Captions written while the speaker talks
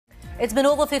It's been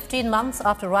over 15 months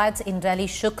after riots in Delhi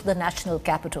shook the national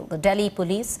capital. The Delhi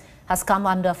police has come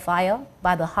under fire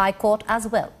by the High Court as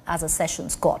well as a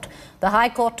Sessions Court. The High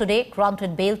Court today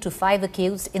granted bail to 5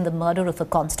 accused in the murder of a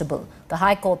constable. The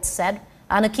High Court said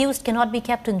an accused cannot be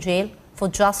kept in jail for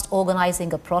just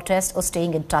organising a protest or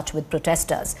staying in touch with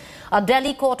protesters. A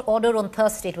Delhi court order on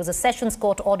Thursday, it was a Sessions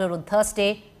Court order on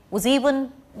Thursday, was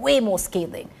even way more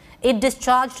scathing. It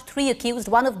discharged 3 accused,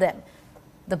 one of them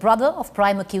the brother of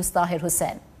prime accused Tahir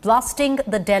Hussain, blasting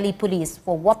the Delhi police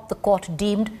for what the court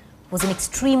deemed was an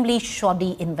extremely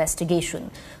shoddy investigation.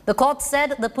 The court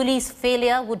said the police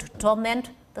failure would torment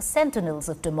the sentinels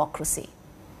of democracy.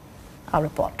 Our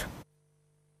report.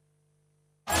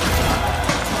 A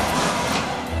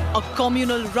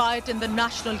communal riot in the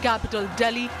national capital,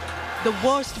 Delhi, the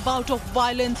worst bout of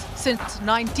violence since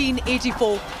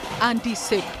 1984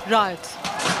 anti-Sikh riots.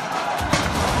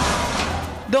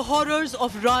 The horrors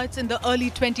of riots in the early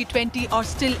 2020 are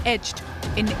still etched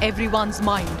in everyone's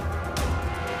mind.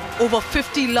 Over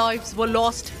 50 lives were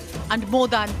lost and more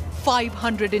than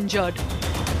 500 injured.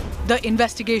 The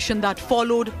investigation that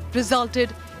followed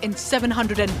resulted in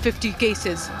 750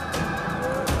 cases.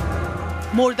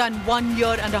 More than 1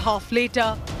 year and a half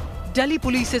later, Delhi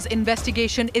Police's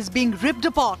investigation is being ripped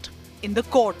apart in the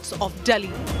courts of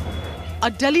Delhi. A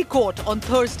Delhi court on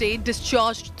Thursday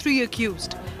discharged 3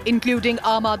 accused, including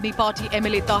Aam Aadmi Party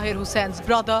MLA Tahir Hussein's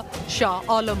brother, Shah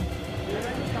Alam.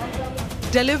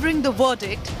 Delivering the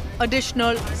verdict,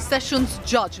 additional Sessions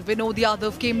Judge Vinod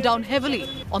Yadav came down heavily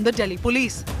on the Delhi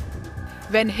police.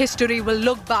 When history will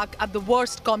look back at the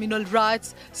worst communal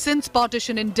riots since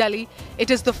partition in Delhi, it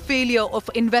is the failure of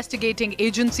investigating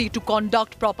agency to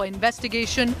conduct proper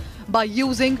investigation by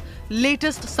using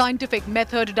latest scientific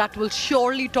method that will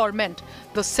surely torment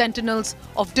the sentinels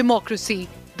of democracy,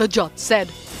 the judge said.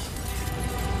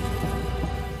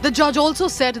 The judge also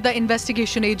said the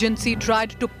investigation agency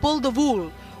tried to pull the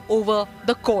wool over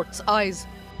the court's eyes.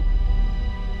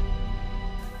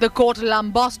 The court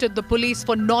lambasted the police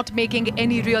for not making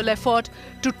any real effort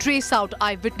to trace out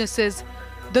eyewitnesses,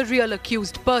 the real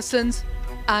accused persons,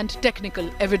 and technical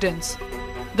evidence.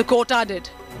 The court added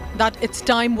that its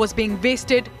time was being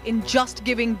wasted in just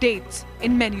giving dates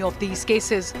in many of these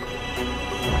cases.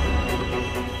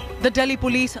 The Delhi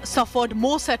police suffered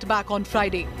more setback on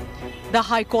Friday. The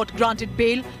High Court granted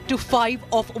bail to 5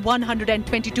 of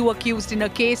 122 accused in a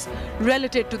case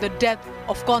related to the death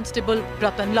of Constable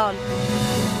Ratan Lal.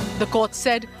 The court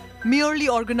said merely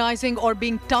organising or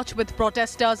being in touch with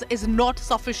protesters is not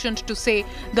sufficient to say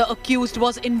the accused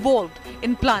was involved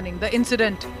in planning the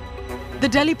incident. The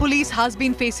Delhi police has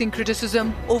been facing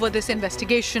criticism over this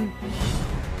investigation.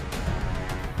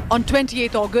 On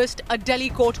 28 August, a Delhi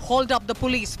court hauled up the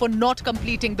police for not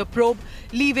completing the probe,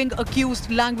 leaving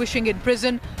accused languishing in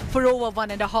prison for over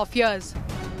 1.5 years.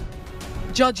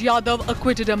 Judge Yadav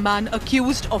acquitted a man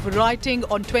accused of rioting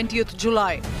on 20th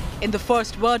July. In the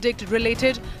first verdict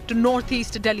related to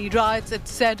Northeast Delhi riots, it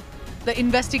said the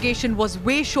investigation was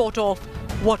way short of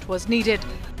what was needed.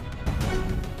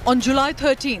 On July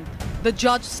 13th, the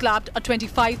judge slapped a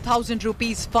 25,000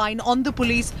 rupees fine on the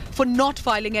police for not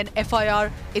filing an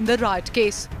FIR in the riot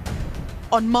case.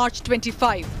 On March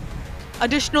 25,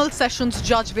 additional Sessions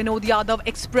Judge Vinod Yadav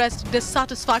expressed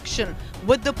dissatisfaction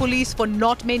with the police for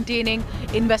not maintaining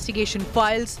investigation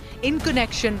files in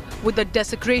connection with the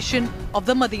desecration of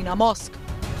the Medina Mosque.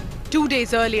 2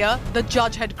 days earlier, the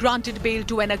judge had granted bail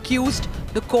to an accused,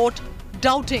 the court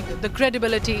doubting the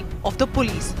credibility of the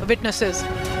police witnesses.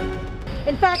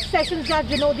 In fact, Sessions Judge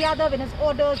Vinod Yadav, in his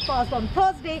orders passed on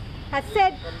Thursday, has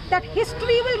said that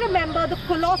history will remember the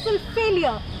colossal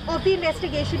failure of the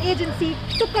investigation agency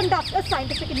to conduct a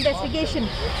scientific investigation.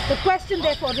 The question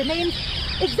therefore remains,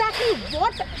 exactly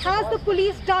what has the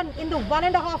police done in the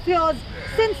 1.5 years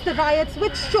since the riots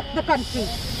which shook the country?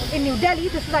 In New Delhi,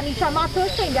 this is Anisha Mathur,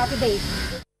 India Today.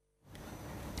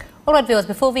 All right, viewers,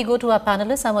 before we go to our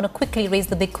panelists, I want to quickly raise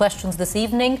the big questions this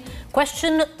evening.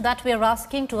 Question that we are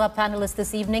asking to our panelists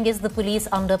this evening: is the police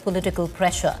under political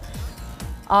pressure?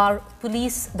 Are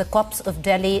police, the cops of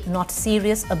Delhi, not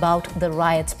serious about the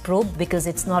riots probe? Because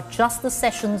it's not just the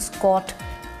Sessions Court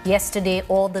yesterday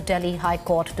or the Delhi High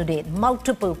Court today.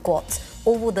 Multiple courts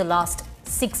over the last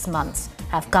 6 months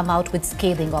have come out with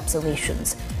scathing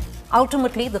observations.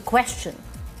 Ultimately, the question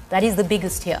that is the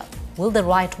biggest here: will the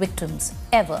riot victims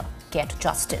ever get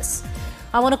justice?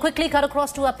 I want to quickly cut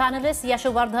across to our panelists: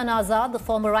 Yashovardhan Azad, the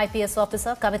former IPS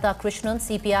officer; Kavita Krishnan,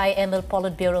 CPI ML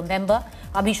Politburo member;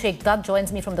 Abhishek Dutt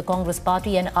joins me from the Congress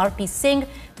Party; and RP Singh,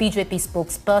 BJP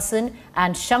spokesperson;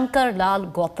 and Shankar Lal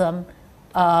Gautam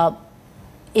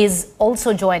is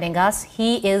also joining us.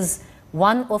 He is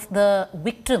one of the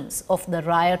victims of the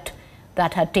riot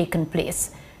that had taken place.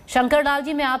 Shankar Lal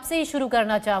ji, मैं आपसे ही शुरू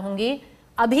करना चाहूंगी.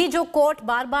 अभी जो court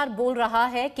bar बार बोल रहा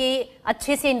है कि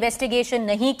अच्छे से इन्वेस्टिगेशन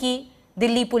नहीं की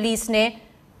दिल्ली पुलिस ने,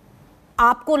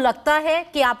 आपको लगता है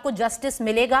कि आपको जस्टिस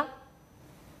मिलेगा?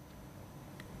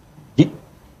 जी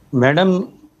मैडम,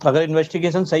 अगर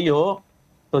इन्वेस्टिगेशन सही हो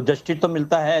तो जस्टिस तो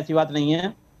मिलता है, ऐसी बात नहीं है.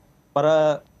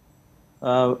 पर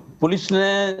पुलिस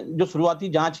ने जो शुरुआती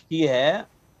जांच की है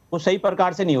वो सही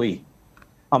प्रकार से नहीं हुई.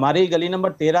 हमारी गली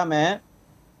नंबर 13 में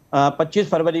 25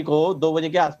 फरवरी को 2 बजे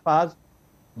के आसपास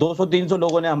 200-300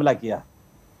 लोगों ने हमला किया,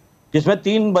 जिसमें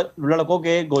 3 लड़कों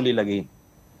के गोली लगी.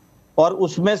 और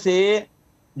उसमें से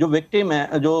जो विक्टिम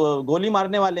है, जो गोली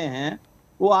मारने वाले हैं,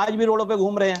 वो आज भी रोडों पे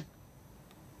घूम रहे हैं.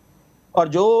 और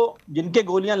जो जिनके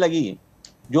गोलियां लगी,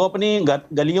 जो अपनी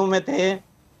गलियों में थे,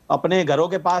 अपने घरों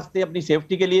के पास थे, अपनी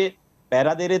सेफ्टी के लिए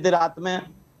पहरा दे रहे थे रात में,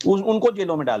 उनको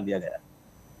जेलों में डाल दिया गया.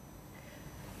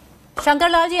 शंकर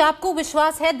लाल जी, आपको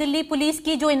विश्वास है दिल्ली पुलिस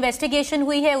की जो इन्वेस्टिगेशन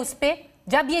हुई है उस पे?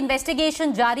 जब ये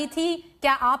इन्वेस्टिगेशन जारी थी,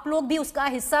 क्या आप लोग भी उसका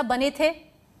हिस्सा बने थे?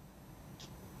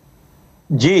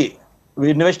 जी,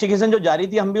 इन्वेस्टिगेशन जो जारी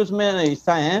थी हम भी उसमें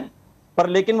हिस्सा हैं, पर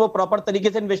लेकिन वो प्रॉपर तरीके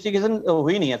से इन्वेस्टिगेशन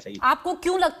हुई नहीं है. सही. आपको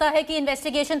क्यों लगता है कि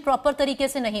इन्वेस्टिगेशन प्रॉपर तरीके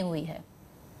से नहीं हुई है?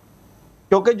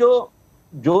 क्योंकि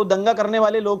जो दंगा करने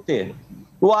वाले लोग थे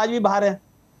वो आज भी बाहर है.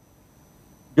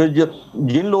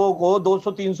 जिन लोगों को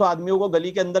 200-300 आदमियों को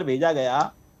गली के अंदर भेजा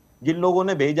गया, जिन लोगों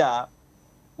ने भेजा,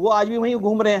 वो आज भी वहीं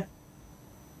घूम रहे हैं.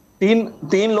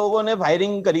 तीन लोगों ने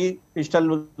फायरिंग करी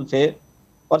पिस्टल से,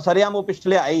 और सरेआम वो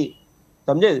पिस्टलें आई,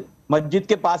 समझे, मस्जिद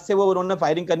के पास से वो उन्होंने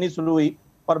फायरिंग करनी शुरू हुई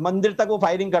और मंदिर तक वो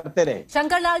फायरिंग करते रहे.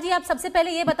 शंकर लाल जी, आप सबसे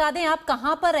पहले ये बता दें, आप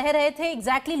कहां पर रह रहे थे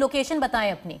एग्जैक्टली? लोकेशन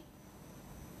बताएं अपनी.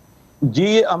 जी,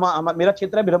 मेरा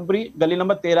क्षेत्र है ब्रह्मपुरी, गली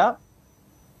नंबर 13,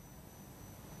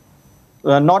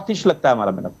 नॉर्थ ईस्ट लगता है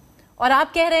हमारा मैडम. और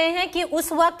आप कह रहे हैं कि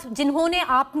उस वक्त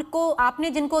आपने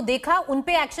जिनको देखा उन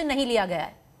पे एक्शन नहीं लिया गया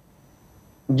है?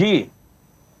 जी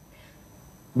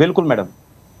बिल्कुल मैडम.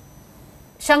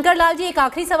 शंकर लाल जी, एक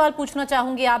आखिरी सवाल पूछना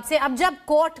चाहूंगी आपसे. अब जब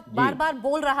कोर्ट बार बार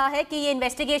बोल रहा है कि ये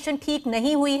इन्वेस्टिगेशन ठीक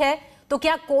नहीं हुई है, तो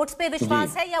क्या कोर्ट्स पे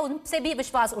विश्वास है या उनसे भी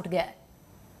विश्वास उठ गया है?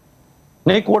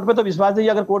 नहीं, कोर्ट पे तो विश्वास है.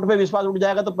 अगर कोर्ट पे विश्वास उठ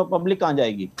जाएगा तो पब्लिक कहां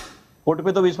जाएगी? कोर्ट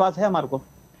पे तो विश्वास है हमारे को.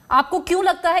 आपको क्यों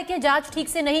लगता है कि जांच ठीक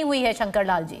से नहीं हुई है शंकर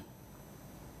लाल जी?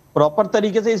 प्रॉपर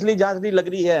तरीके से इसलिए जांच नहीं लग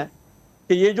रही है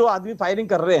कि ये जो आदमी फायरिंग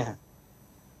कर रहे हैं,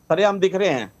 सरेआम दिख रहे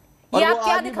हैं. ये आप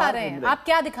क्या दिखा रहे हैं? आप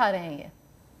क्या दिखा रहे हैं?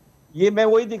 ये मैं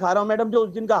वही दिखा रहा हूं मैडम, जो उस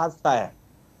दिन का हादसा है.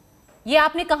 ये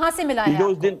आपने कहां से मिला है? जो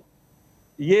उस दिन,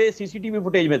 ये सीसीटीवी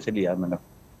फुटेज में से लिया मैडम.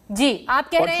 जी, आप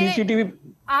कह रहे हैं सीसीटीवी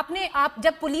आप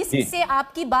जब पुलिस से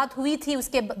आपकी बात हुई थी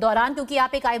उसके दौरान, क्योंकि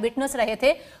आप एक आई विटनेस रहे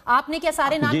थे, आपने क्या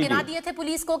सारे नाम गिना दिए थे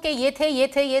पुलिस को कि ये थे ये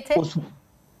थे ये थे?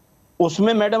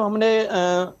 उसमें मैडम हमने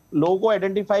लोगों को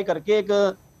आइडेंटिफाई करके एक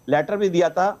लेटर भी दिया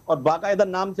था, और बाकायदा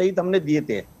नाम सहित हमने दिए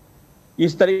थे.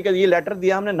 इस तरीके से ये लेटर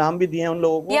दिया हमने, नाम भी दिए हैं उन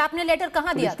लोगों को. ये आपने लेटर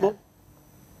कहाँ दिया था?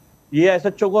 ये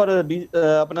एसएचओ को और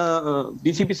अपना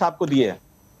डीसीपी साहब को दिए हैं.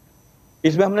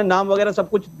 इसमें हमने नाम वगैरह सब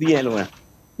कुछ दिए हैं लोगों ने.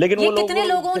 लेकिन ये कितने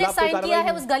लोगों ने साइन किया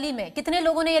है उस गली में? कितने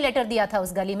लोगों ने ये लेटर दिया था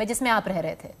उस गली में जिसमें आप रह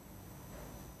रहे थे?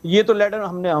 ये तो लेटर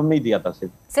हमने ही दिया था.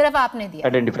 सिर्फ आपने दिया?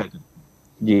 आइडेंटिफाई.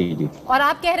 जी. और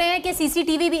आप कह रहे हैं कि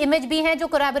सीसीटीवी भी इमेज भी हैं जो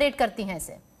कोरैबोरेट करती हैं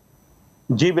इसे?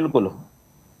 जी बिल्कुल.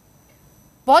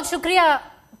 बहुत शुक्रिया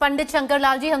पंडित शंकर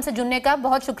लाल जी, हमसे जुड़ने का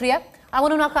बहुत शुक्रिया. I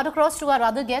want to now cut across to our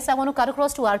other guest. I want to cut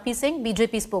across to RP Singh,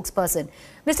 BJP spokesperson.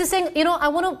 Mr. Singh, I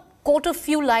want to quote a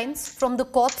few lines from the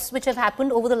courts which have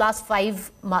happened over the last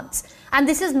 5 months. And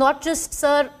this is not just,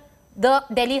 sir, the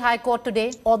Delhi High Court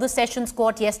today or the Sessions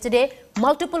Court yesterday.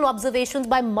 Multiple observations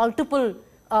by multiple,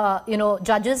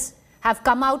 judges have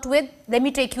come out with. Let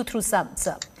me take you through some,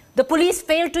 sir. The police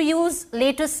failed to use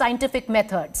latest scientific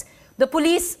methods. The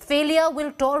police failure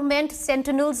will torment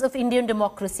sentinels of Indian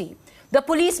democracy. The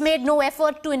police made no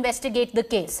effort to investigate the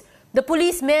case. The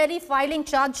police merely filing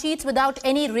charge sheets without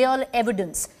any real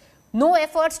evidence. No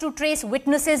efforts to trace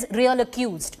witnesses, real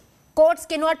accused. Courts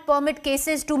cannot permit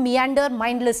cases to meander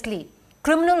mindlessly.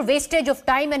 Criminal wastage of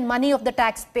time and money of the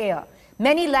taxpayer.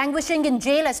 Many languishing in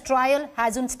jail as trial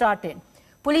hasn't started.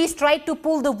 Police tried to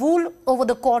pull the wool over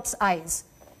the court's eyes.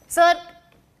 Sir,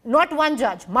 not one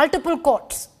judge, multiple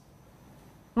courts,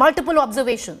 multiple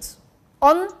observations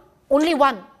on only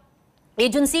one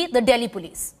agency, the Delhi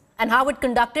police, and how it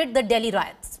conducted the Delhi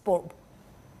riots.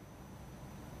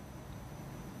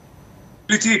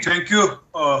 Preeti, thank you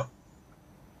for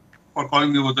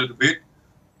calling me over the debate.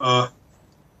 I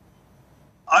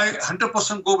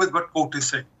 100% go with what court is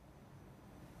saying.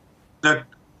 That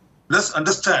let's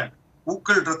understand who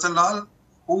killed Ratan Lal,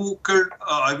 who killed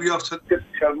IB officer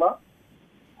Sharma,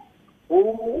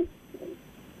 who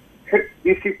hit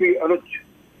DCP Amit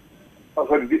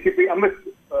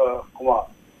Kumar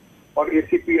or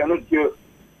ACP Anuj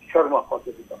Sharma for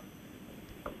this.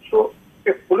 So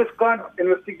if police can't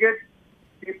investigate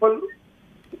people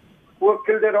who have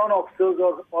killed their own officers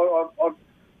or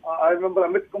I remember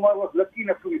Amit Kumar was lucky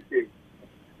enough to be saved.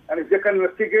 And if they can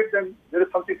investigate, then there is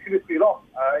something seriously wrong.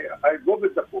 I go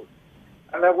with the court.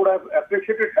 And I would have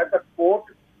appreciated had the court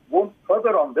gone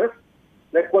further on this,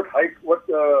 like what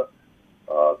Calcutta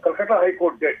High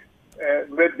Court did,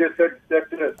 where they said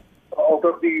that out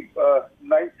of the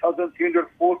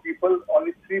 9,304 people,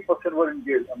 only 3% were in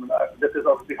jail. I mean, this is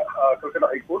of the Calcutta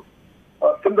High Court.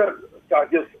 Similar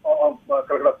charges on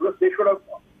Calcutta Police. They should have,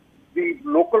 the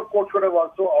local court should have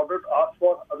also asked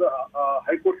for, other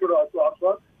High Court should have also asked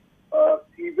for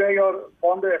CBI or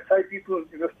form the SIT to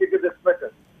investigate this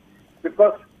matter.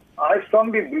 Because I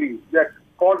strongly believe that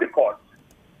call records,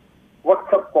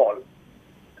 WhatsApp call,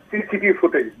 CCTV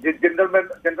footage, the gentleman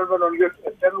on your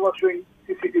channel was showing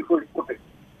CCTV footage.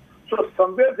 So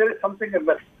somewhere there is something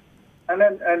amiss.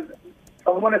 And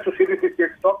someone has to seriously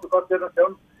take stock because there are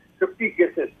 750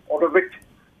 cases, out of which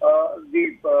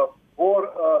the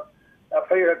 4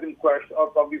 FIR have been quashed, or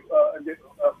probably in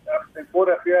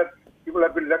 4 FIR people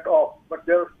have been let off, but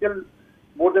there are still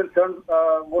more than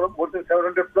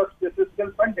 700 plus cases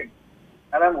still pending.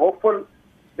 And I'm hopeful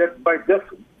that by this...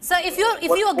 Sir, if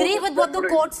you agree with what the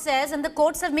court says, and the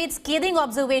courts have made scathing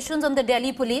observations on the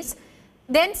Delhi police,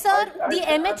 then, sir, the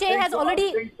MHA has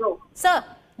already... So. Sir,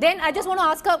 then I just want to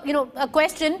ask a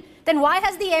question. Then why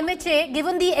has the MHA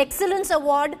given the Excellence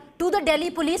Award to the Delhi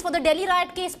police for the Delhi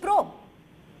riot case probe?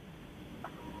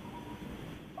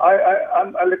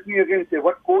 Let me again say,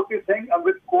 what court is saying, I'm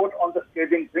with court on the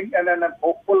scathing thing, and then I'm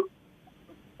hopeful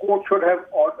court should have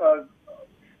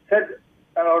said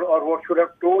or what should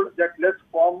have told that let's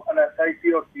form an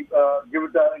SIT or give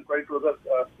it the inquiry to the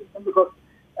system, because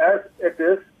as it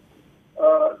is,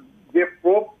 they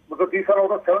probe, because these are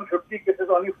out of 750 cases,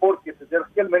 only 4 cases. There are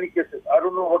still many cases. I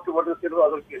don't know what to say to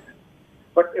other cases.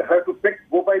 But if I have to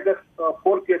go by the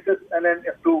 4 cases and then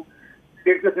if to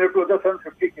take this into other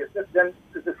 750 cases, then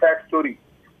it's a sad story.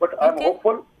 But I'm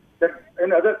hopeful that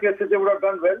in other cases they would have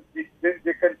done well.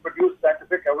 They can produce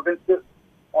scientific evidences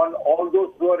on all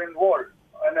those who are involved.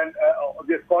 And then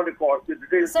they call records.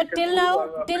 So till now,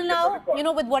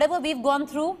 with whatever we've gone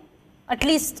through, at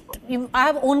least I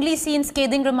have only seen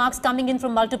scathing remarks coming in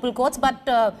from multiple courts. But,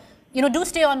 do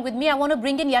stay on with me. I want to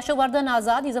bring in Yashovardhan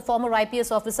Azad. He's a former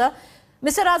IPS officer.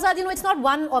 Mr. Azad, it's not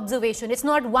one observation. It's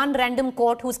not one random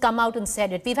court who's come out and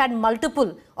said it. We've had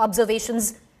multiple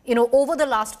observations, over the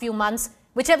last few months,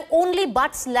 which have only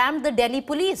but slammed the Delhi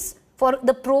police for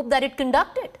the probe that it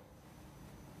conducted.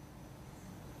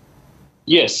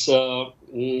 Yes, I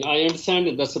understand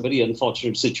that that's a very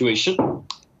unfortunate situation.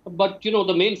 But,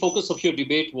 the main focus of your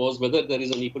debate was whether there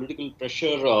is any political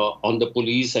pressure on the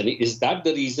police, and is that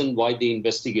the reason why the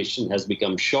investigation has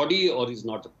become shoddy or is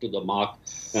not up to the mark,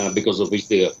 because of which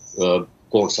the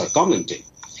courts are commenting.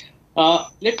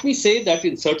 Let me say that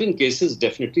in certain cases,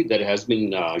 definitely there has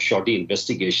been shoddy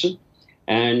investigation,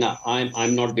 and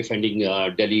I'm not defending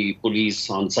Delhi police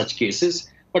on such cases.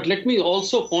 But let me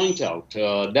also point out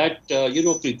that,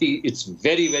 Preeti, it's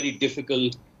very, very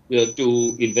difficult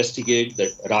to investigate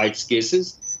the riots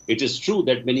cases. It is true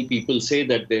that many people say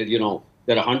that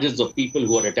there are hundreds of people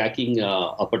who are attacking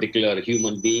a particular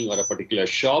human being or a particular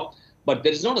shop, but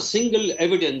there is not a single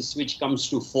evidence which comes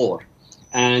to fore.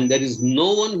 And there is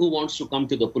no one who wants to come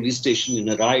to the police station in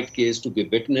a riot case to be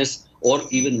witness, or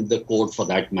even in the court for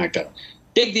that matter.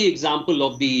 Take the example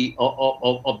of the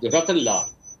Ratan Lal,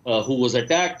 who was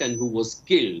attacked and who was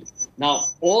killed. Now,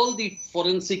 all the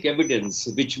forensic evidence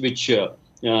which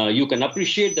you can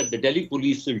appreciate that the Delhi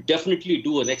police will definitely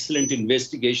do an excellent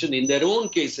investigation in their own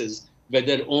cases where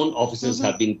their own officers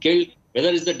have been killed, whether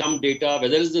it's the dump data,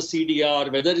 whether it's the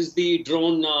CDR, whether it's the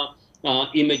drone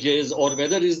images, or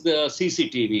whether it's the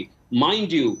CCTV.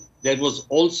 Mind you, there was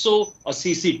also a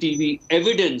CCTV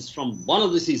evidence from one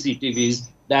of the CCTVs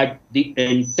that the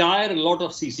entire lot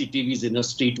of CCTVs in a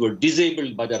street were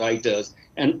disabled by the rioters,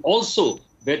 and also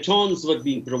batons were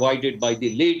being provided by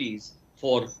the ladies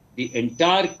for the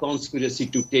entire conspiracy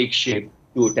to take shape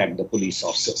to attack the police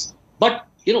officers. But,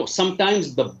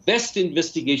 sometimes the best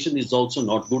investigation is also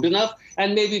not good enough,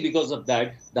 and maybe because of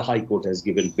that, the High Court has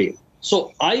given bail.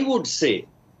 So I would say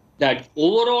that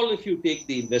overall, if you take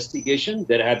the investigation,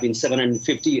 there have been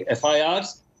 750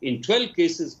 FIRs. In 12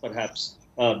 cases, perhaps,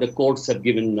 the courts have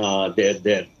given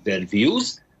their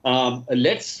views.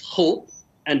 Let's hope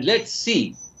and let's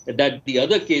see that the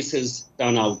other cases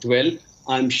turn out well.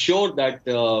 I'm sure that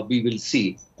we will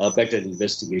see a better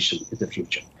investigation in the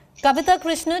future. Kavita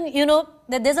Krishnan, you know,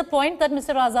 there's a point that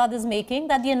Mr. Azad is making,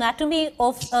 that the anatomy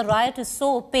of a riot is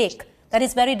so opaque that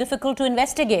it's very difficult to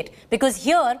investigate. Because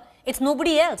here, it's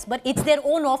nobody else, but it's their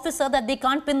own officer that they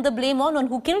can't pin the blame on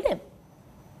who killed him.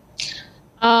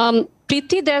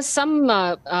 Preeti, there's some,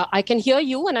 I can hear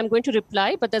you and I'm going to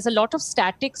reply, but there's a lot of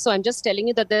static. So I'm just telling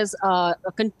you that there's a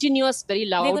continuous, very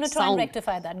loud sound. We're going to try and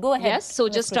rectify that. Go ahead. Yes, so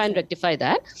just try and rectify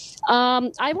that.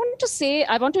 I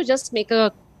want to just make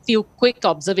a few quick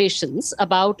observations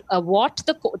about what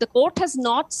the court has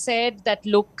not said that,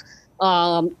 look,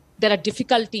 there are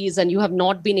difficulties and you have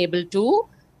not been able to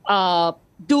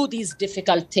do these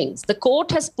difficult things. The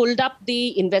court has pulled up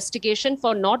the investigation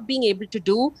for not being able to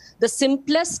do the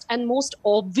simplest and most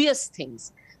obvious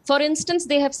things. For instance,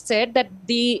 they have said that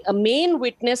the main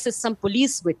witness is some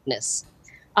police witness.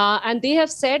 And they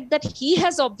have said that he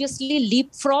has obviously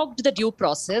leapfrogged the due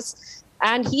process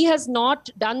and he has not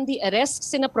done the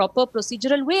arrests in a proper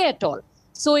procedural way at all.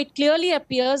 So it clearly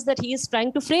appears that he is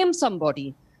trying to frame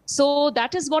somebody. So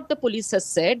that is what the police has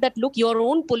said, that look, your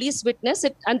own police witness,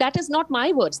 and that is not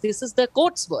my words, this is the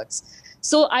court's words.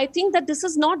 So I think that this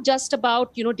is not just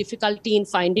about, difficulty in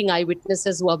finding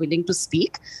eyewitnesses who are willing to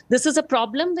speak. This is a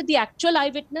problem with the actual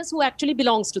eyewitness who actually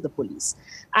belongs to the police.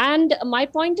 And my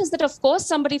point is that, of course,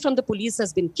 somebody from the police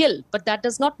has been killed, but that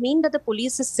does not mean that the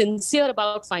police is sincere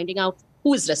about finding out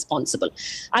who is responsible.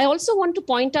 I also want to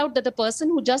point out that the person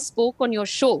who just spoke on your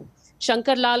show,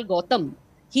 Shankar Lal Gautam,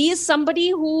 he is somebody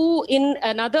who, in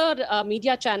another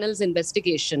media channel's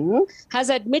investigation, has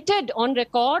admitted on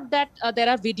record that there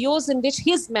are videos in which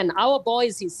his men, our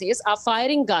boys, he says, are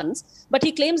firing guns. But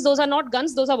he claims those are not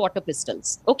guns, those are water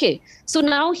pistols. Okay. So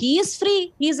now he is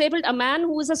free. He is able, a man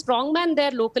who is a strong man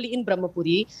there locally in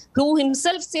Brahmapuri, who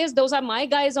himself says, those are my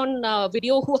guys on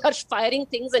video who are firing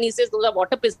things. And he says, those are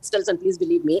water pistols. And please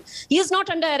believe me, he is not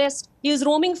under arrest. He is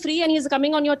roaming free and he is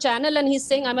coming on your channel and he's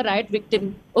saying, I'm a riot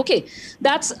victim. Okay.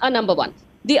 That's a number one.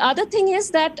 The other thing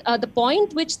is that the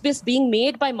point which is being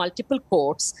made by multiple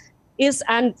courts is,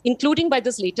 and including by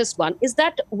this latest one, is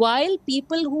that while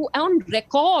people who on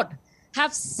record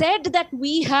have said that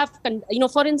we have,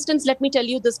 for instance, let me tell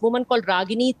you this woman called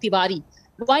Ragini Tiwari,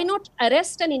 why not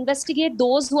arrest and investigate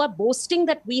those who are boasting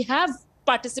that we have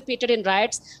participated in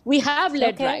riots, we have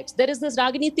led riots. There is this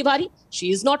Ragini Tiwari,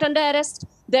 she is not under arrest.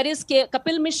 There is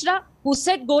Kapil Mishra, who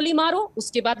said goli maro,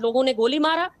 uske baad logon ne goli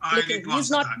mara, lekin he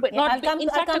is not in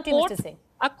fact,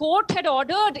 a court had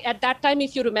ordered at that time,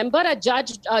 if you remember, a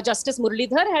judge, Justice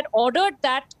Muralidhar, had ordered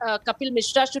that Kapil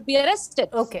Mishra should be arrested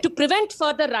to prevent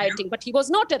further rioting, but he was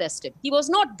not arrested. He was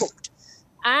not booked.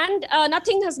 And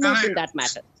nothing has moved in that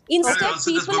matter. Instead,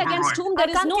 people against whom there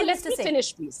is no, let me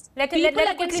finish please. People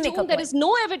against whom there is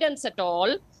no evidence at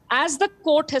all, as the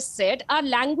court has said, are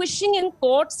languishing in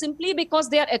court simply because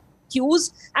they are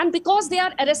accused and because they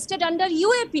are arrested under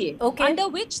UAPA, under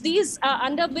which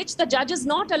the judge is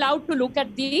not allowed to look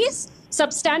at these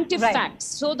substantive facts.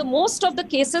 So the most of the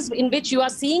cases in which you are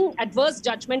seeing adverse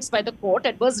judgments by the court,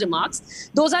 adverse remarks,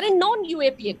 those are in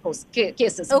non-UAPA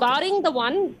cases, barring the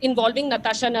one involving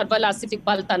Natasha Narwal, Asif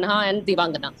Iqbal Tanha and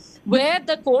Devangana, where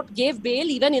the court gave bail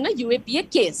even in a UAPA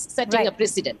case, setting a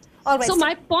precedent. So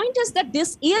my point is that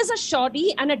this is a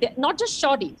shoddy and not just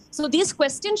shoddy. So these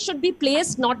questions should be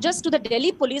placed not just to the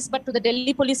Delhi police, but to the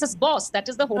Delhi police's boss, that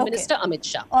is the Home Minister Amit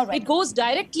Shah. It goes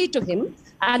directly to him.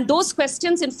 And those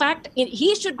questions, in fact,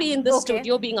 he should be in the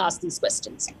studio being asked these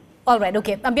questions. All right,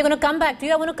 okay. We're going to come back to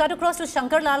you. I want to cut across to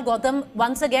Shankar Lal Gautam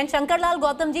once again. Shankar Lal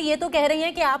Gautam ji, ये तो कह रही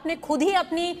हैं कि आपने खुद ही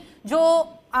अपनी जो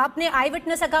आपने आई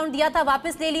विटनेस अकाउंट दिया था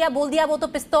वापस ले लिया, बोल दिया वो तो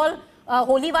पिस्तौल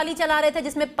होली वाली चला रहे थे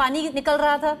जिसमें पानी निकल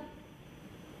रहा था.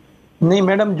 नहीं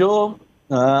मैडम,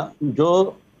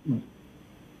 जो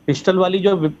पिस्टल वाली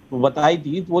जो बताई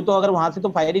थी वो तो अगर वहां से तो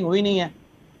फायरिंग हुई नहीं है,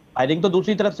 फायरिंग तो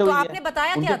दूसरी तरफ से हुई है. आपने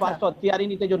बताया उनके पास तो हथियार ही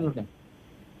नहीं थे, जो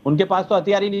उनके पास तो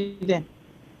हथियार ही नहीं थे.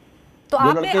 तो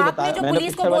आपने जो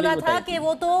पुलिस को बोला था कि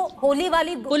वो तो होली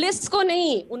वाली, पुलिस को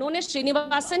नहीं, उन्होंने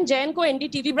श्रीनिवासन जैन को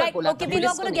एनडीटीवी पर बोला था. Okay, we're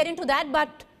not going to get into that,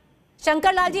 but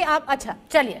Shankar Lal ji, आप अच्छा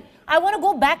चलिए. I want to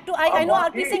go back to, I know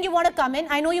RP Singh, you want to come in.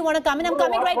 I know you want to come in. I'm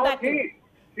coming right back to you.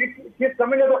 She's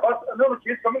coming as a first, no,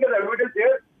 she's coming as evidence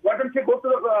here. Why don't she go to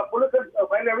the police and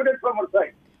find evidence from her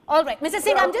side? All right, Mr.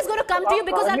 Singh, I'm just going to come to you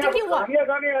because I'll tell you what.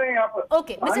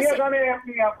 Okay, Mr. Singh.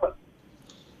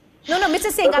 No,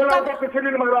 Mr. Singh, I'm coming. किसी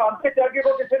ने मारा, अंते त्यागी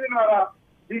को किसी ने मारा,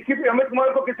 DCP Amit Kumar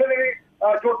को किसी ने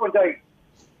चोट पहुंचाई.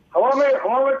 हवा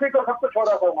में से तो सब कुछ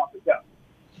छोड़ा था वहाँ पे क्या?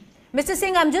 Mr.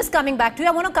 Singh, I'm just coming back to you.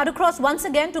 I want to cut across once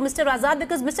again to Mr. Azad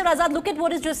because Mr. Azad, look at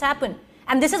what has just happened.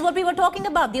 And this is what we were talking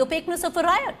about, the opaqueness of a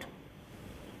riot.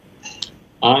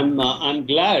 I'm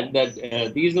glad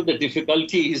that these are the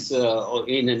difficulties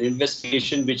in an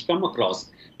investigation which come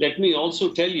across. Let me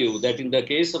also tell you that in the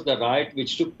case of the riot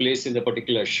which took place in a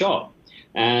particular shop,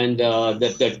 and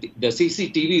the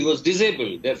CCTV was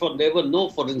disabled, therefore there were no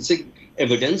forensic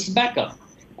evidence backup.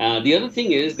 The other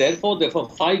thing is, therefore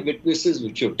 5 witnesses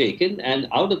which were taken, and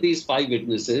out of these 5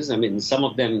 witnesses, I mean, some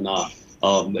of them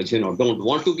don't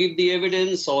want to give the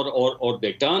evidence or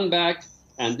they turn back.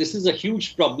 And this is a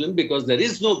huge problem because there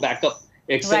is no backup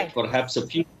except perhaps a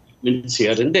few minutes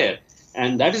here and there.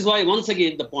 And that is why, once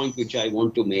again, the point which I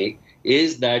want to make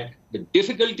is that the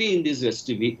difficulty in these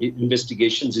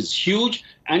investigations is huge.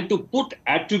 And to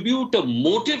attribute a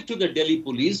motive to the Delhi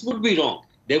police would be wrong.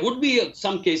 There would be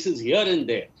some cases here and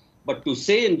there. But to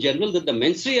say in general that the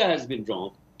mens rea has been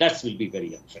wrong, that will be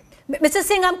very unfair. Mr.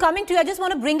 Singh, I'm coming to you. I just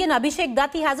want to bring in Abhishek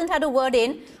Dutt. He hasn't had a word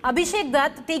in. Abhishek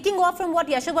Dutt, taking off from what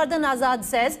Yashovardhan Azad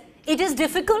says, it is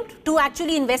difficult to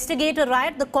actually investigate a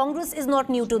riot. The Congress is not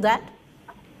new to that.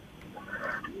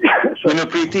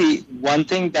 Preeti, one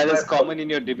thing that is common in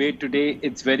your debate today,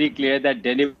 it's very clear that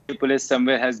Delhi police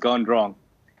somewhere has gone wrong.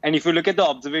 And if you look at the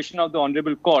observation of the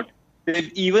Honorable Court,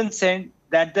 they've even said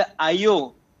that the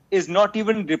IO is not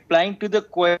even replying to the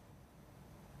question.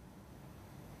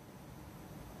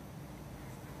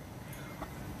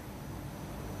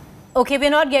 Okay, we're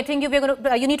not getting you. We're going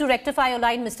to, you need to rectify your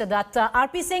line, Mr. Dutt.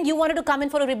 RP Singh, you wanted to come in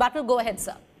for a rebuttal. Go ahead,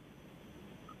 sir.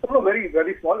 No, very,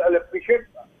 very small. I'll appreciate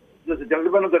the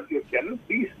gentleman of the channel.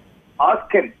 Please ask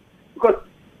him, because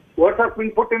words are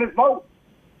being put in his mouth.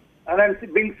 And I'm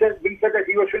being said that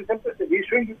he was showing sympathy. He's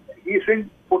showing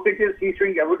footages, he's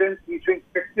showing evidence, he's showing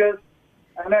pictures.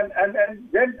 And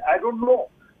then, I don't know,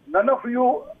 none of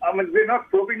you, I mean, we're not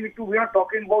talking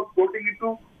about voting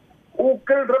into who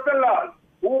killed Ratan Lal,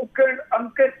 who killed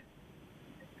Ankit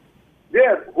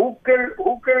there, who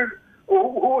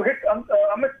hit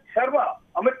Amit Sharma,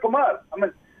 Amit Kumar. I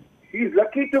mean, he's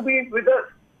lucky to be with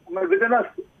us, I mean, within us.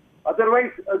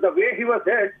 Otherwise, the way he was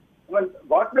hit, I mean,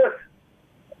 God bless.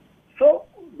 So,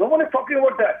 no one is talking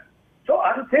about that. So,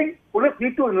 I think police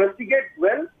need to investigate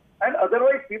well, and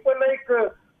otherwise, people like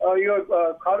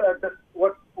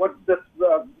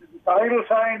Tahir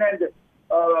Hussain and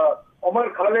Omar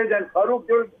Khalid and Farooq,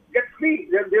 they'll get free.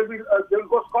 They'll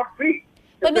go scot-free.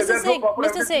 But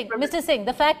Mr. Singh,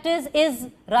 the fact is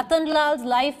Ratan Lal's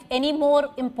life any more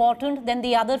important than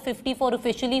the other 54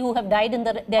 officially who have died in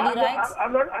the Delhi riots?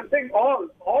 I'm saying all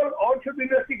should be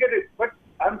investigated. But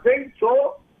I'm saying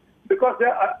so because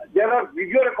there are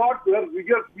video records, there are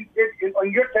videos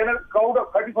on your channel, crowd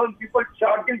of 30,000 people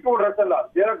charging toward Ratan Lal.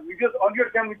 There are videos on your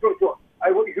channel which will show.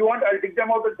 If you want, I'll dig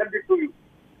them out and send it to you.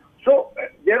 So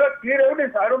there are clear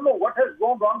evidence. I don't know what has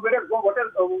gone wrong, what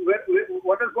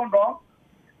has gone wrong.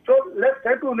 So let's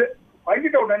try to find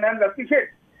it out and appreciate.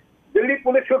 Delhi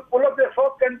police should pull up their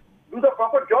socks and do the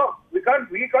proper job. We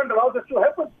can't allow this to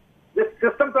happen. This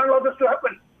system can't allow this to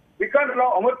happen. We can't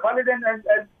allow Omar Khalid and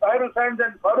Tahir Hussain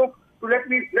and Farooq to let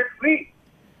free.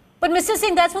 But Mr.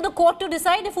 Singh, that's for the court to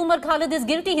decide if Umar Khalid is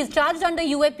guilty. He's charged under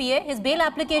UAPA. His bail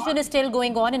application is still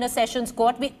going on in a sessions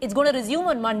court. It's going to resume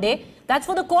on Monday. That's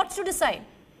for the courts to decide.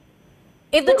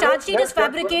 If the charge sheet is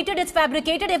fabricated, it's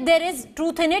fabricated. If there is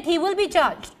truth in it, he will be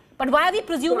charged. But why are we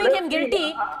presuming him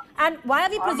guilty? And why are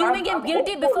we presuming him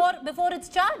guilty before it's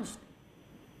charged?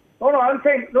 No, I'm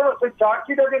saying, the charge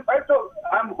sheet has been filed. So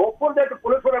I'm hopeful that the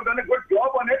police would have done a good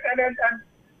job on it and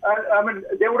I mean,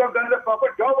 they would have done the proper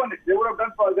job on it. They would have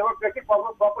collected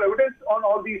proper evidence on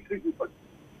all these 3 people.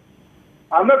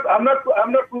 I'm not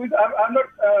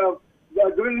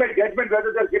doing my judgment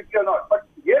whether they're guilty or not. But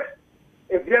yes,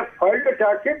 if they have filed a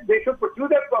charge sheet, they should pursue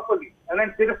that properly. And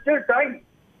then there is still time.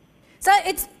 Sir,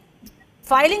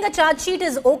 filing a charge sheet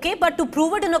is okay, but to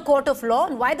prove it in a court of law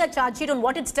and why that charge sheet on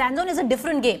what it stands on is a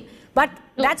different game. But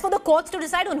that's for the courts to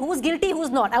decide on who's guilty, who's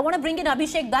not. I want to bring in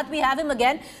Abhishek Dutt. We have him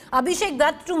again. Abhishek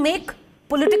Dutt, to make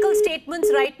political statements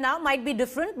right now might be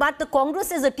different, but the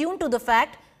Congress is attuned to the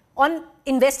fact on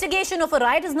investigation of a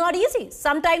riot is not easy.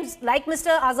 Sometimes, like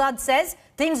Mr. Azad says,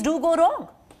 things do go wrong.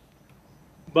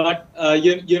 But, I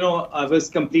was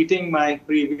completing my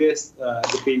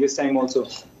the previous time also.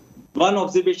 One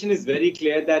observation is very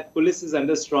clear that police is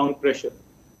under strong pressure.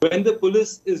 When the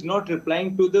police is not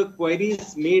replying to the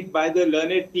queries made by the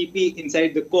learned PP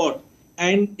inside the court,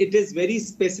 and it is very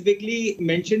specifically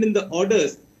mentioned in the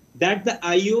orders that the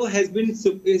IO has been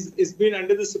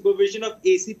under the supervision of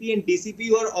ACP and DCP,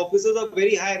 who are officers of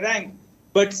very high rank,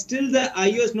 but still the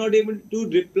IO is not able to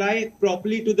reply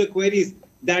properly to the queries.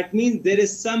 That means there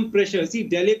is some pressure. See,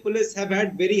 Delhi police have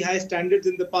had very high standards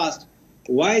in the past.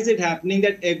 Why is it happening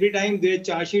that every time their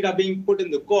charge sheet are being put in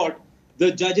the court,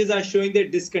 the judges are showing their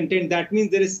discontent. That means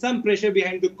there is some pressure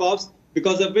behind the cops,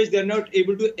 because of which they are not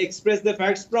able to express the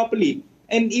facts properly.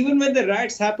 And even when the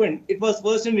riots happened, it was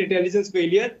first an intelligence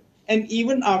failure. And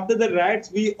even after the riots,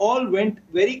 we all went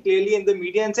very clearly in the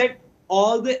media and said,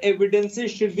 all the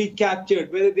evidences should be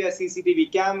captured, whether they are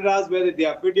CCTV cameras, whether they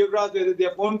are videographs, whether they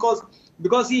are phone calls.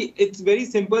 Because see, it's very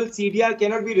simple. CDR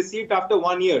cannot be received after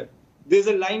 1 year. There's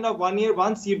a line of 1 year.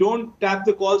 Once you don't tap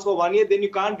the calls for 1 year, then you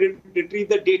can't retrieve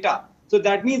the data. So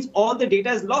that means all the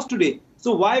data is lost today.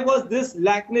 So why was this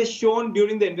lackness shown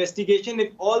during the investigation?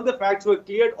 If all the facts were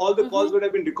cleared, all the calls would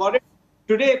have been recorded.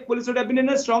 Today, police would have been in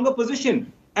a stronger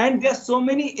position. And there are so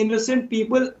many innocent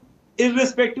people,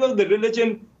 irrespective of the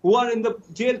religion, who are in the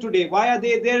jail today. Why are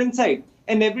they there inside?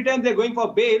 And every time they're going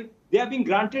for bail, they are being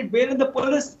granted bail and the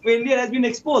police failure has been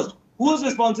exposed. Who is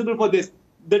responsible for this?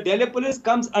 The Delhi police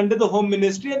comes under the Home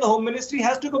Ministry, and the Home Ministry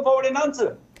has to come forward and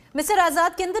answer. Mr.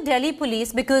 Azad, can the Delhi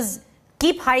police, because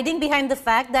keep hiding behind the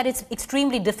fact that it's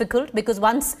extremely difficult, because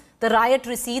once the riot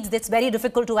recedes, it's very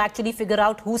difficult to actually figure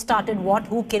out who started what,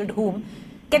 who killed whom.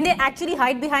 Can they actually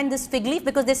hide behind this fig leaf?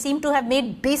 Because they seem to have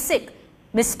made basic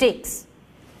mistakes.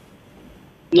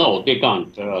 No, they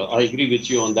can't. I agree with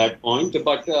you on that point.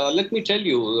 But let me tell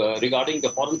you, regarding the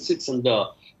forensics and the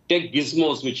tech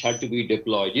gizmos which had to be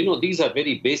deployed, you know, these are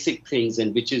very basic things,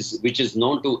 and which is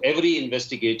known to every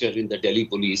investigator in the Delhi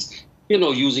police. You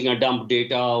know, using a dump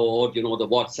data, or, you know, the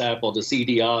WhatsApp or the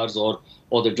CDRs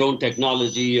or the drone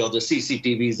technology or the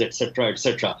CCTVs, etc.,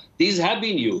 etc. These have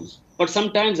been used. But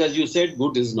sometimes, as you said,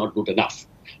 good is not good enough.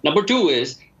 Number two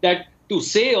is that to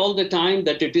say all the time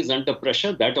that it is under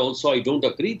pressure, that also I don't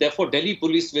agree. Therefore, Delhi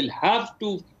police will have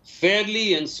to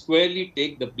fairly and squarely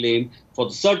take the blame for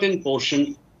the certain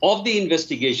portion of the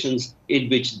investigations in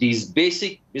which these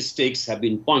basic mistakes have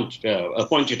been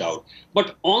pointed out.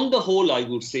 But on the whole, I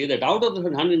would say that out of the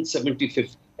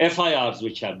 175 FIRs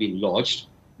which have been lodged,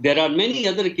 there are many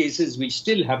other cases which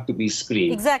still have to be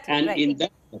screened. Exactly. And right. in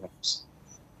that, perhaps.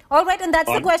 All right, and that's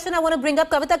the question I want to bring up.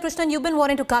 Kavita Krishnan, you've been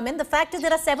wanting to come in. The fact is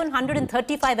there are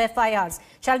 735 FIRs.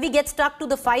 Shall we get stuck to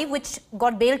the 5 which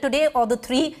got bail today, or the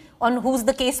 3 on whose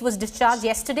the case was discharged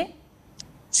yesterday?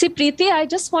 See, Preeti, I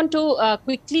just want to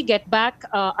quickly get back.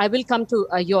 I will come to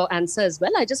your answer as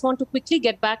well. I just want to quickly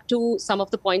get back to some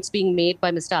of the points being made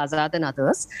by Mr. Azad and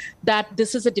others, that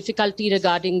this is a difficulty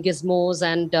regarding gizmos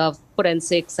and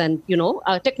forensics and, you know,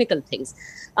 technical things.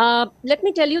 Let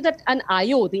me tell you that an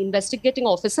IO, the investigating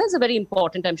officer, is a very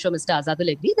important, I'm sure Mr. Azad will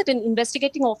agree, that an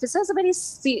investigating officer is a very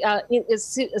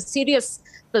serious,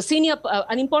 senior,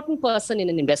 an important person in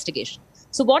an investigation.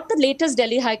 So what the latest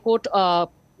Delhi High Court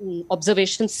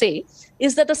observations say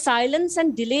is that the silence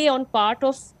and delay on part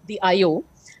of the IO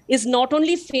is not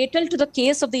only fatal to the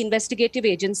case of the investigative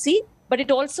agency, but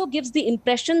it also gives the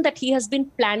impression that he has been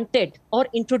planted or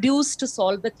introduced to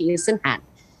solve the case in hand.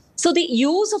 So the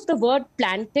use of the word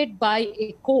planted by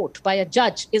a court, by a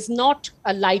judge, is not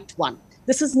a light one.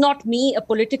 This is not me, a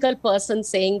political person,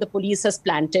 saying the police has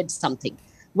planted something.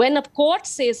 When a court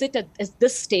says it at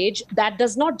this stage, that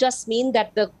does not just mean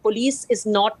that the police is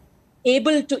not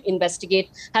able to investigate,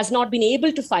 has not been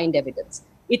able to find evidence.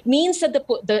 It means that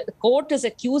the court is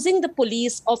accusing the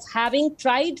police of having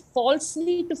tried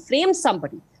falsely to frame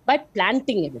somebody by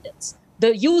planting evidence.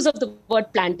 The use of the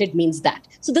word planted means that.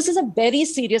 So this is a very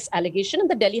serious allegation, and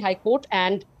the Delhi High Court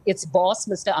and its boss,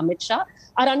 Mr. Amit Shah,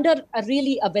 are under a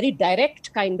very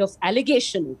direct kind of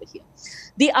allegation over here.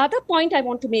 The other point I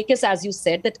want to make is, as you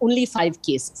said, that only 5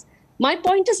 cases. My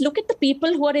point is, look at the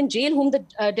people who are in jail whom the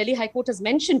Delhi High Court has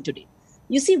mentioned today.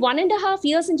 You see, 1.5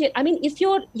 years in jail. I mean, if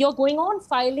you're going on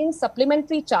filing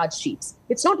supplementary charge sheets,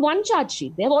 it's not one charge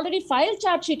sheet. They have already filed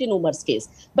charge sheet in Umar's case,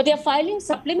 but they are filing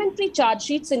supplementary charge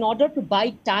sheets in order to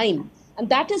buy time. And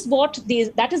that is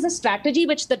the strategy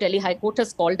which the Delhi High Court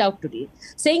has called out today,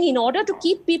 saying in order to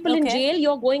keep people in jail,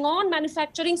 you're going on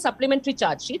manufacturing supplementary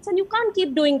charge sheets, and you can't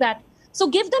keep doing that. So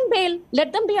give them bail,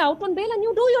 let them be out on bail, and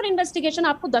you do your investigation.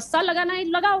 Aapko 10 saal lagana hai,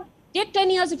 lagao. Take 10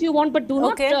 years if you want, but do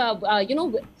not,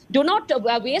 do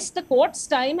not waste the court's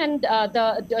time, and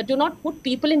do not put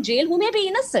people in jail who may be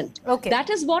innocent. That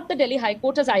is what the Delhi High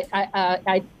Court has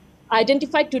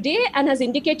identified today and has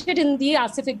indicated in the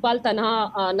Asif Iqbal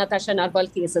Tanha Natasha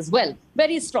Narwal case as well,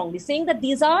 very strongly, saying that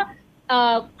these are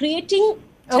creating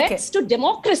threats to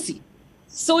democracy.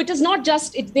 So it is not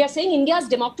just, they are saying India's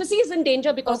democracy is in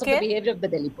danger because of the behavior of the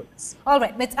Delhi police. All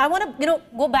right, I want to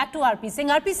go back to RP Singh.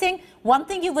 RP Singh, one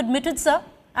thing you've admitted, sir,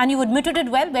 and you admitted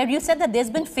it well, where you said that there's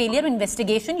been failure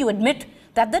investigation. You admit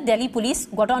that the Delhi police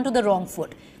got onto the wrong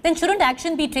foot. Then shouldn't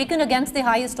action be taken against the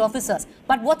highest officers?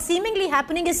 But what's seemingly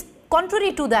happening is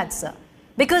contrary to that, sir.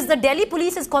 Because the Delhi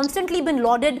police has constantly been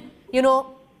lauded,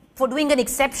 for doing an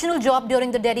exceptional job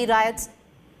during the Delhi riots?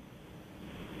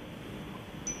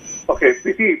 Okay,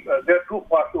 Preeti, there are two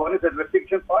parts. One is the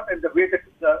investigation part and the way that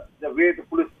the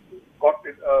police got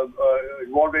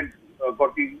involved in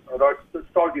got the riots,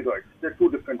 stalled the riots. There are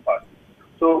two different parts.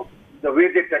 So the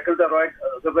way they tackled the riot,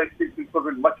 otherwise people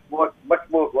will much more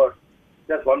worse.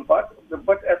 That's one part.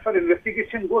 But as far as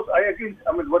investigation goes,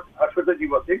 what Harshvardhan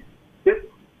was saying, there's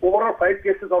 4 or 5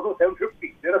 cases out of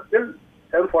 750. There are still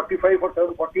 745 or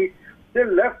 740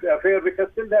 still left, FIR which are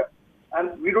still left.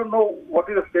 And we don't know what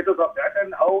is the status of that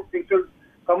and how things will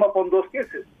come up on those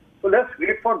cases. So let's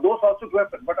wait for those also to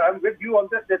happen. But I'm with you on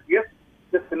this, that yes,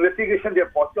 this investigation, they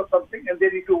are positive of something and they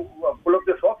need to pull up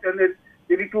the socks and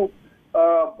they need to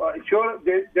ensure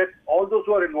that all those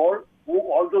who are involved,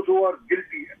 all those who are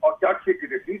guilty or charged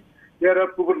at least, they are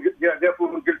proven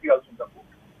guilty also in the court.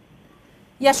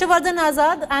 Yashovardhan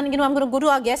Azad, and I'm going to go to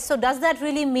our guest. So does that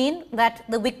really mean that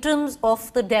the victims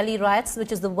of the Delhi riots,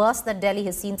 which is the worst that Delhi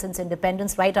has seen since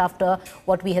independence, right after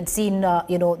what we had seen,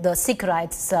 the Sikh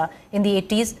riots in the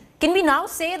 80s, can we now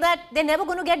say that they're never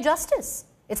going to get justice?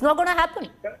 It's not going to happen.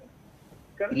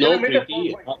 No,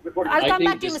 Preeti. I'll come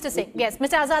back to you, Mr. Singh. Yes,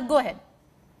 Mr. Azad, go ahead.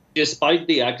 Despite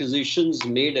the accusations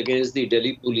made against the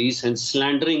Delhi police and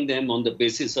slandering them on the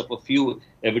basis of a few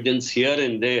evidence here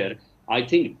and there, I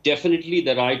think definitely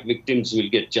the riot victims will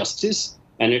get justice.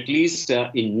 And at least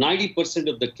in 90%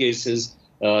 of the cases,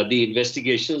 the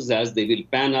investigations, as they will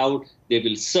pan out, they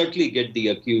will certainly get the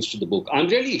accused to the book. I'm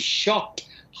really shocked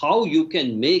how you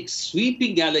can make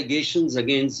sweeping allegations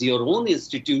against your own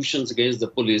institutions, against the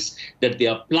police, that they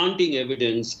are planting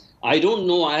evidence. I don't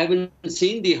know, I haven't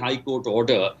seen the High Court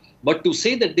order, but to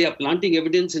say that they are planting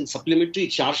evidence in supplementary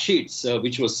charge sheets,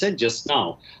 which was said just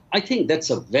now, I think that's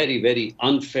a very, very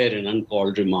unfair and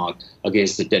uncalled remark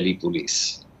against the Delhi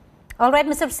police. All right,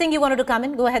 Mr. Singh, you wanted to come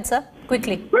in. Go ahead, sir,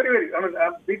 quickly. Very, very.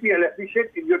 Preeti, I'll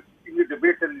appreciate in your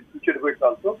debates and in future debates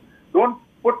also. Don't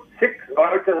put 6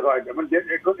 riots as a riot.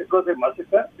 It was a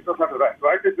massacre. It was not a riot.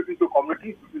 Riot is between two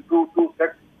communities, between two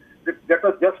sects. That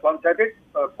was just one-sided,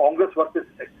 Congress versus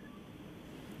Sikh.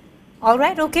 All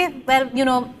right, okay.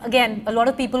 Well, again, a lot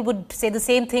of people would say the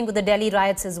same thing with the Delhi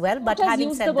riots as well. But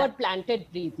having said that, word planted,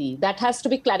 Preeti. That has to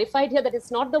be clarified here, that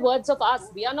it's not the words of us.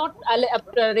 We are not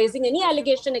raising any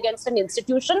allegation against an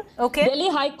institution. Okay. Delhi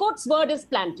High Court's word is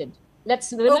planted.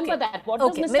 Let's remember that. What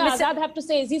does Mr. Azad have to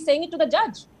say? Is he saying it to the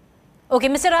judge? Okay,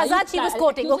 Mr. Azad, she was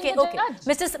quoting. Okay.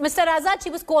 Mr. Azad, she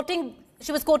was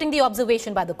quoting the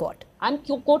observation by the court. I'm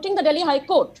quoting the Delhi High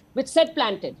Court, which said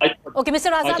planted. Okay,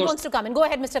 Mr. Azad wants to come in. Go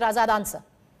ahead, Mr. Azad, answer.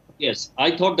 Yes,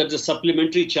 I thought that the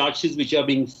supplementary charges which are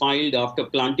being filed after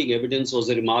planting evidence was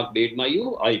a remark made by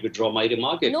you. I withdraw my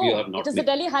remark if you have not. It is the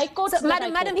Delhi High Court. So,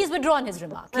 Madam, he's withdrawn his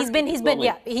remark.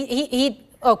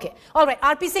 Okay. All right,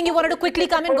 RP Singh, you wanted to quickly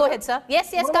come in. Go ahead, sir.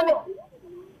 Yes, come in.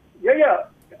 Yeah.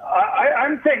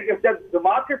 I'm saying if the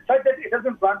remark is such that it has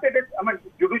been planted,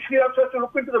 judiciary also has to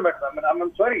look into the matter.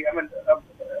 I'm sorry.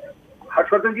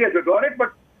 Harshvardhan ji has withdrawn it,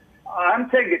 but I'm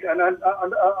saying it, and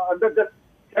under the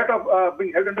threat of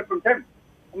being held under contempt.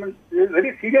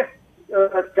 Very serious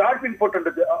charge being put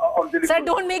under on the. Sir,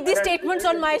 don't make these statements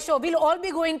on my show. We'll all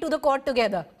be going to the court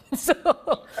together. So,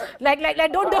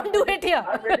 don't do it here.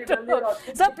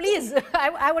 Sir, please,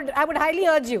 I would highly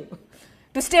urge you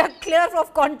to stay clear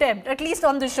of contempt, at least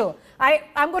on the show.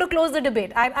 I'm going to close the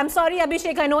debate. I'm sorry,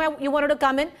 Abhishek, I know you wanted to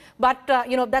come in, but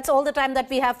that's all the time that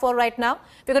we have for right now.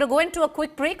 We're going to go into a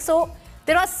quick break. So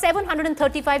there are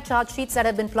 735 charge sheets that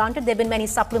have been planted. There have been many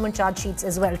supplement charge sheets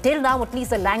as well. Till now, at least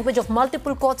the language of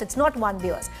multiple courts, it's not one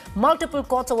viewers. Multiple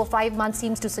courts over 5 months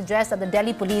seems to suggest that the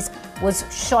Delhi police was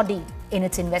shoddy in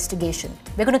its investigation.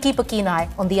 We're going to keep a keen eye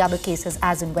on the other cases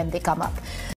as and when they come up.